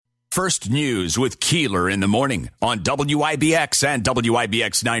First News with Keeler in the morning on WIBX and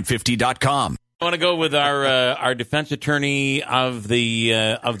WIBX950.com. I want to go with our defense attorney of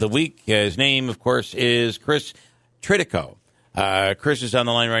the week. His name, of course, is Chris Tritico. Chris is on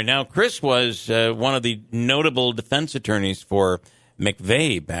the line right now. Chris was one of the notable defense attorneys for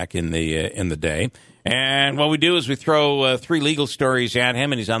McVeigh back in the day. And what we do is we throw three legal stories at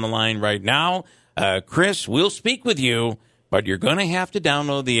him, and he's on the line right now. Chris, we'll speak with you, but you're going to have to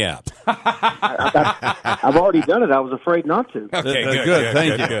download the app. I've already done it. I was afraid not to. Okay, good.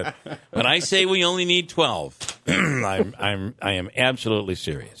 Thank you. Good. When I say we only need 12, I am absolutely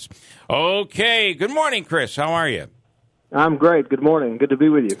serious. Okay. Good morning, Chris. How are you? I'm great. Good morning. Good to be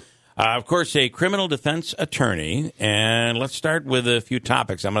with you. Of course, a criminal defense attorney, and let's start with a few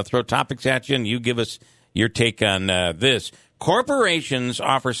topics. I'm going to throw topics at you, and you give us your take on this. Corporations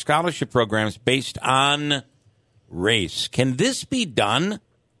offer scholarship programs based on race. Can this be done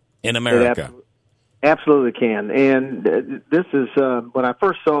in America? It absolutely can. And this is when I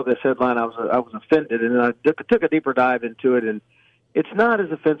first saw this headline, I was offended, and I took a deeper dive into it, and it's not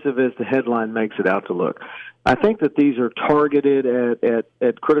as offensive as the headline makes it out to look. I think that these are targeted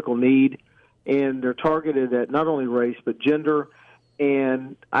at critical need, and they're targeted at not only race but gender.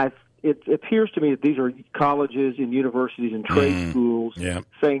 And it appears to me that these are colleges and universities and trade schools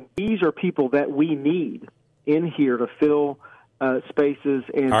saying these are people that we need in here to fill spaces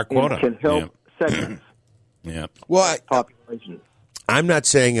and can help segments. Well, population. I'm not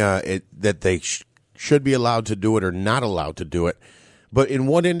saying that they should be allowed to do it or not allowed to do it, but in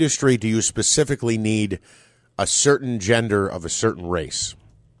what industry do you specifically need a certain gender of a certain race?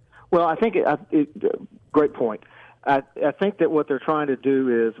 Well, I think great point. I think that what they're trying to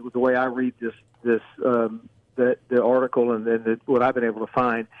do is, the way I read the article and what I've been able to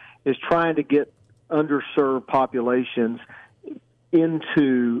find, is trying to get underserved populations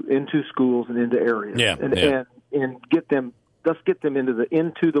into schools and into areas, and get them. Let's get them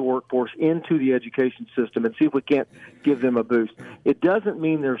into the workforce, into the education system, and see if we can't give them a boost. It doesn't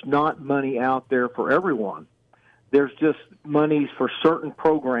mean there's not money out there for everyone. There's just monies for certain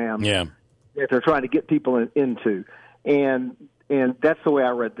programs that they're trying to get people into, and that's the way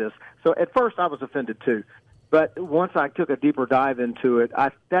I read this. So at first I was offended too, but once I took a deeper dive into it,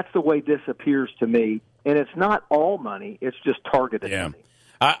 that's the way this appears to me. And it's not all money; it's just targeted money.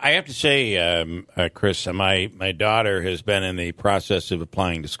 I have to say, Chris, my daughter has been in the process of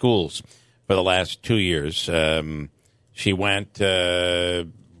applying to schools for the last 2 years. She went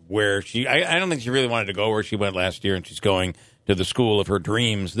where I don't think she really wanted to go where she went last year, and she's going to the school of her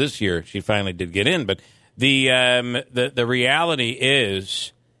dreams this year. She finally did get in, but the reality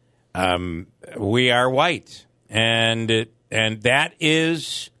is we are white, and that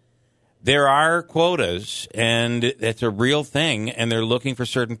is. There are quotas, and it's a real thing, and they're looking for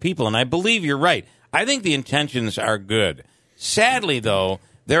certain people. And I believe you're right. I think the intentions are good. Sadly, though,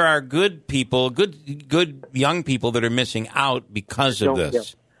 there are good people, good young people that are missing out because of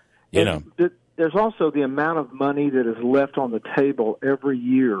this. There's also the amount of money that is left on the table every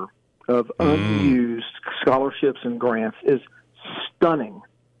year of unused scholarships and grants is stunning.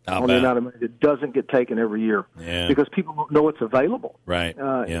 On the amount of money that doesn't get taken every year because people don't know it's available. Right.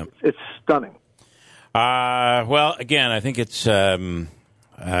 It's stunning. Well, again, I think it's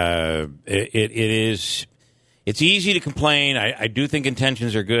it's easy to complain. I do think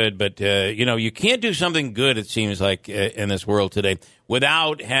intentions are good, but you can't do something good. It seems like in this world today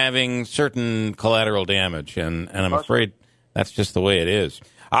without having certain collateral damage, and I'm afraid that's just the way it is.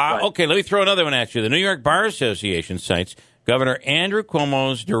 Right. Okay, let me throw another one at you. The New York Bar Association cites Governor Andrew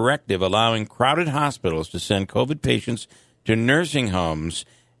Cuomo's directive allowing crowded hospitals to send COVID patients to nursing homes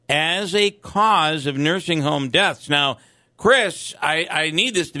as a cause of nursing home deaths. Now, Chris, I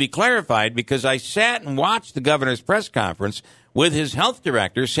need this to be clarified because I sat and watched the governor's press conference with his health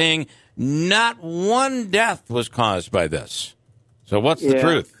director saying not one death was caused by this. So what's the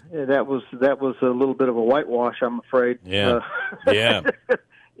truth? That was a little bit of a whitewash, I'm afraid.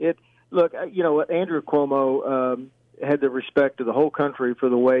 Look, Andrew Cuomo had the respect of the whole country for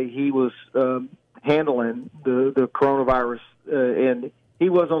the way he was handling the coronavirus, and he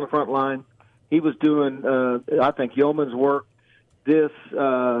was on the front line. He was doing, I think, yeoman's work.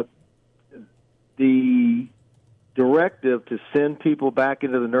 The directive to send people back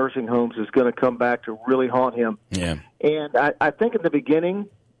into the nursing homes is going to come back to really haunt him. Yeah, and I think in the beginning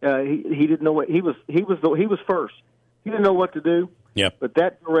he didn't know what he was first. He didn't know what to do. Yep. But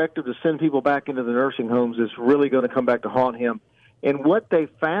that directive to send people back into the nursing homes is really going to come back to haunt him. And what they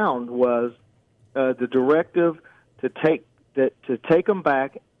found was the directive to take them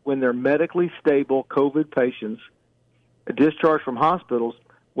back when they're medically stable COVID patients discharged from hospitals.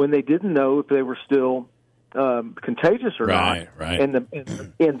 when they didn't know if they were still contagious or not. Right.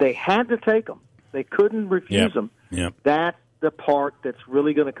 And they had to take them. They couldn't refuse them. Yep. That's the part that's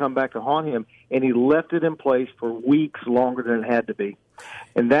really going to come back to haunt him, and he left it in place for weeks longer than it had to be.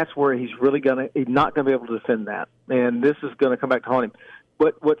 And that's where he's not going to be able to defend that. And this is going to come back to haunt him.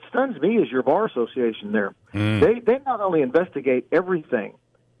 But what stuns me is your bar association there. They not only investigate everything,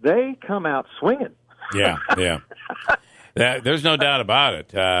 they come out swinging. Yeah. There's no doubt about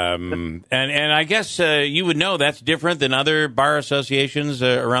it. And I guess you would know that's different than other bar associations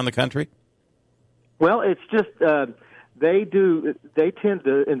around the country? Well, it's just they tend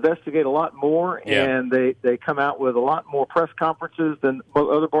to investigate a lot more, and they come out with a lot more press conferences than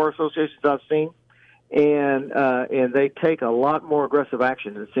other bar associations I've seen, and they take a lot more aggressive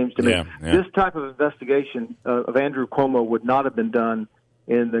action, it seems to me. Yeah. This type of investigation of Andrew Cuomo would not have been done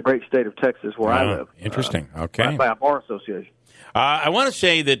in the great state of Texas where I live. Interesting. Okay. By a bar association. I want to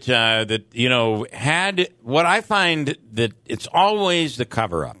say that had what I find that it's always the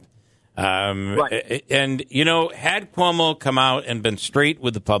cover up. Right. And, had Cuomo come out and been straight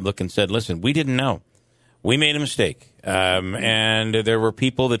with the public and said, listen, we didn't know. We made a mistake. And there were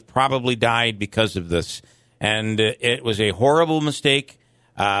people that probably died because of this. And it was a horrible mistake.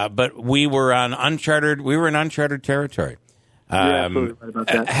 But we were in uncharted territory. Absolutely right about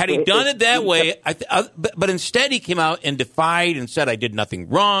that. Had he done it that way, but instead he came out and defied and said, I did nothing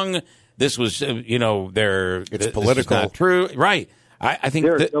wrong. This was, it's political. This is not true. Right. I think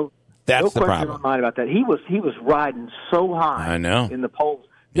that's the problem. No question in my mind about that. He was riding so high. I know. In the polls.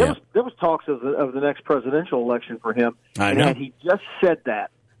 There was talks of the next presidential election for him. I know. And he just said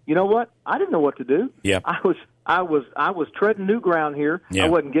that. You know what? I didn't know what to do. Yep. I was treading new ground here. Yep. I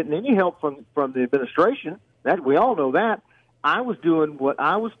wasn't getting any help from the administration. That we all know that. I was doing what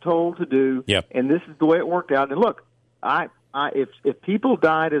I was told to do, yep. And this is the way it worked out. And look, if people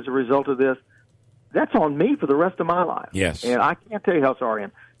died as a result of this, that's on me for the rest of my life. Yes. And I can't tell you how sorry I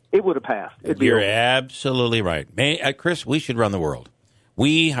am. It would have passed. You're absolutely right. Chris, we should run the world.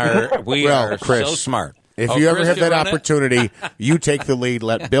 We are Chris, so smart. If you ever have that opportunity, you take the lead.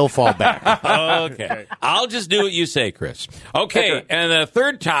 Let Bill fall back. Okay. I'll just do what you say, Chris. Okay, and the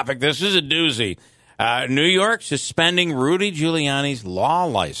third topic, this is a doozy. New York suspending Rudy Giuliani's law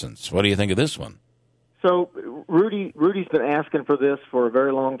license. What do you think of this one? So Rudy's been asking for this for a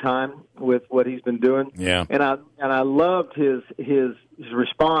very long time with what he's been doing. Yeah. And I loved his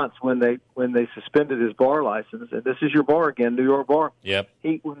response when they suspended his bar license. And this is your bar again, New York bar. Yep.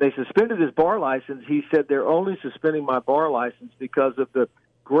 When they suspended his bar license, he said they're only suspending my bar license because of the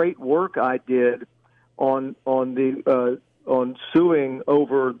great work I did on suing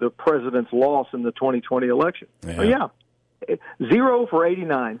over the president's loss in the 2020 election. Yeah. 0 for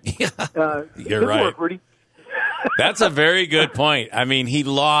 89. You're good right. work, Rudy. That's a very good point. I mean, he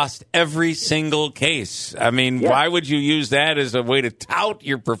lost every single case. I mean, Why would you use that as a way to tout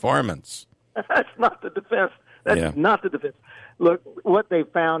your performance? That's not the defense. That's not the defense. Look, what they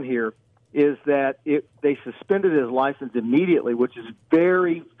found here is that they suspended his license immediately, which is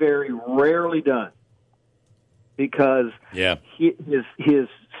very, very rarely done. Because his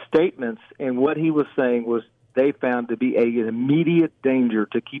statements and what he was saying was they found to be an immediate danger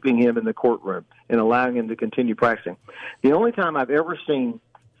to keeping him in the courtroom and allowing him to continue practicing. The only time I've ever seen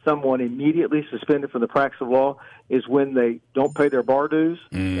someone immediately suspended from the practice of law is when they don't pay their bar dues,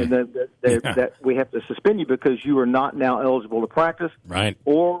 and then that we have to suspend you because you are not now eligible to practice. Right.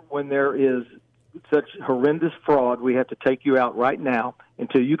 Or when there is such horrendous fraud, we have to take you out right now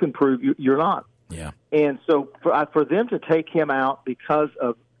until you can prove you're not. Yeah. And so for them to take him out because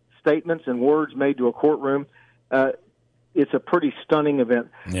of statements and words made to a courtroom, it's a pretty stunning event.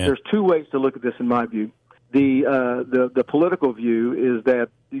 Yeah. There's two ways to look at this in my view. The political view is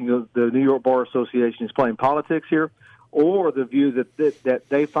that the New York Bar Association is playing politics here, or the view that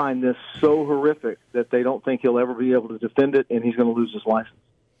they find this so horrific that they don't think he'll ever be able to defend it and he's going to lose his license.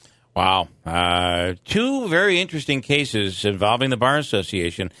 Wow. Two very interesting cases involving the Bar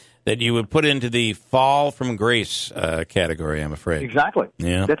Association that you would put into the fall from grace category, I'm afraid. Exactly.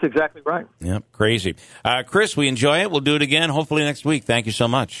 Yeah. That's exactly right. Yep. Crazy. Chris, we enjoy it. We'll do it again, hopefully next week. Thank you so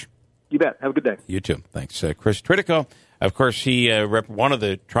much. You bet. Have a good day. You too. Thanks. Chris Tritico, of course, he one of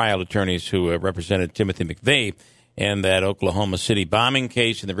the trial attorneys who represented Timothy McVeigh in that Oklahoma City bombing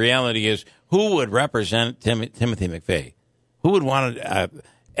case. And the reality is, who would represent Timothy McVeigh? Who would want to...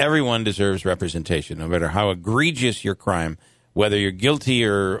 everyone deserves representation, no matter how egregious your crime. Whether you're guilty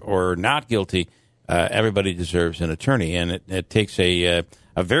or not guilty, everybody deserves an attorney, and it takes a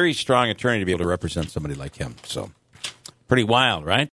very strong attorney to be able to represent somebody like him. So, pretty wild, right?